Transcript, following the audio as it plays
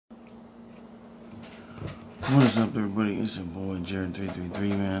What is up, everybody? It's your boy Jared333,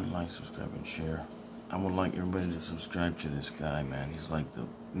 man. Like, subscribe, and share. I would like everybody to subscribe to this guy, man. He's like the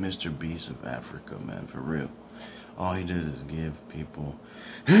Mr. Beast of Africa, man, for real. All he does is give people,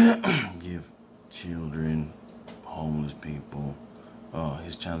 give children, homeless people.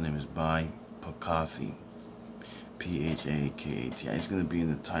 His channel name is by Phakathi, P-H-A-K-A-T. It's gonna be in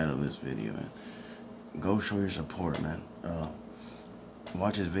the title of this video, man. Go show your support, man.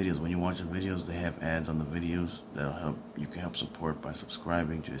 Watch his videos. When you watch his videos, they have ads on the videos that'll help. You can help support by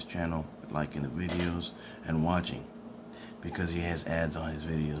subscribing to his channel, liking the videos, and watching, because he has ads on his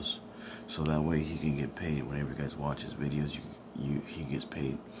videos. So that way he can get paid. Whenever you guys watch his videos, he gets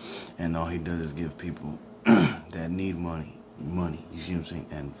paid. And all he does is give people that need money. You see what I'm saying?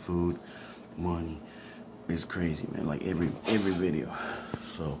 And food, money. It's crazy, man. Like every video.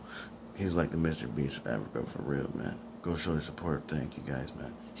 So he's like the Mr. Beast of Africa, for real, man. Go show your support. Thank you guys,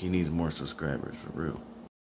 man. He needs more subscribers, for real.